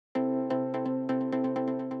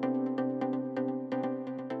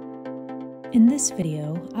In this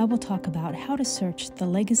video, I will talk about how to search the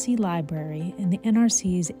legacy library in the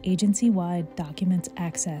NRC's Agency-Wide Documents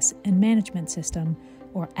Access and Management System,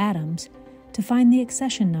 or ADAMS, to find the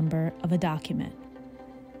accession number of a document.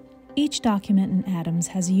 Each document in ADAMS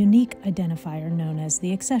has a unique identifier known as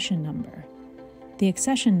the accession number. The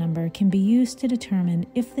accession number can be used to determine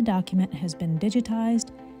if the document has been digitized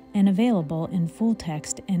and available in full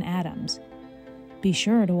text in ADAMS. Be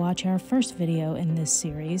sure to watch our first video in this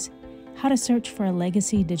series, How to Search for a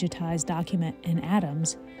Legacy Digitized Document in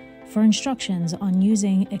ADAMS, for instructions on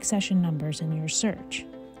using accession numbers in your search.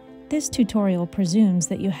 This tutorial presumes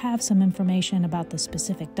that you have some information about the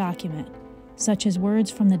specific document, such as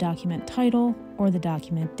words from the document title or the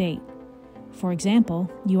document date. For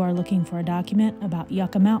example, you are looking for a document about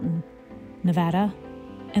Yucca Mountain, Nevada,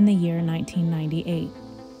 and the year 1998.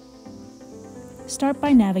 Start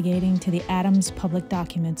by navigating to the ADAMS Public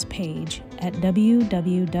Documents page at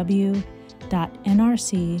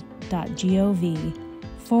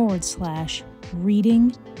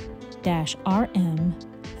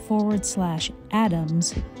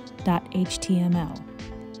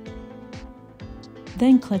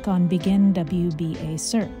Then click on Begin WBA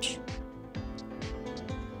Search.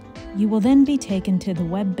 You will then be taken to the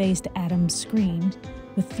web-based ADAMS screen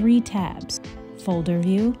with three tabs: Folder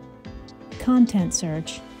View, Content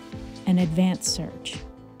Search, and Advanced Search.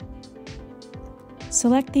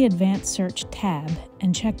 Select the Advanced Search tab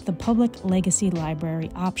and check the Public Legacy Library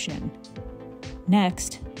option.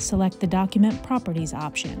 Next, select the Document Properties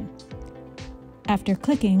option. After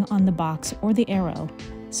clicking on the box or the arrow,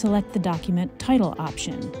 select the Document Title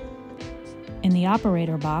option. In the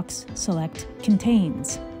operator box, select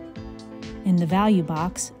Contains. In the value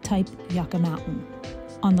box, type Yucca Mountain.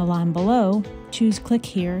 On the line below, choose Click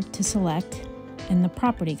Here to select in the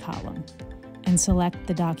Property column, and select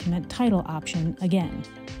the Document Title option again.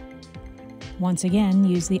 Once again,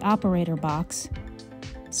 use the operator box,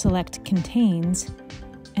 select Contains,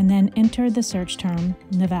 and then enter the search term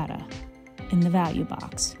Nevada in the value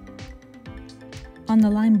box. On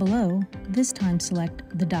the line below, this time select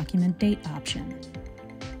the Document Date option.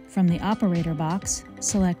 From the operator box,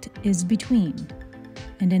 select Is Between,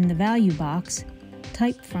 and in the value box,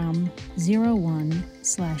 type from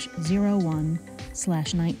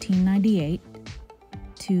 01/01/1998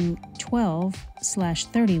 to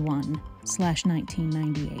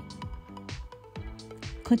 12/31/1998.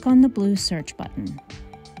 Click on the blue search button.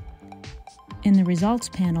 In the results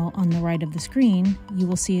panel on the right of the screen, you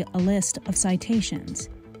will see a list of citations.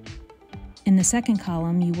 In the second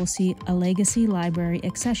column, you will see a legacy library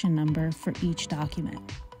accession number for each document.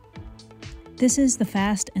 This is the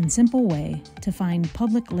fast and simple way to find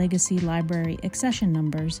public legacy library accession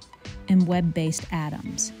numbers in web-based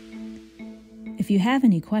ADAMS. If you have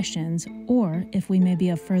any questions, or if we may be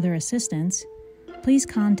of further assistance, please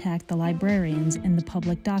contact the librarians in the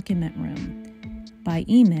public document room by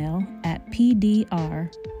email at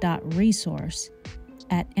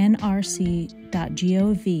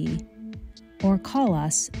pdr.resource@nrc.gov or call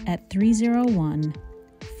us at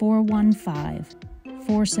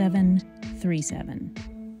 301-415-4737.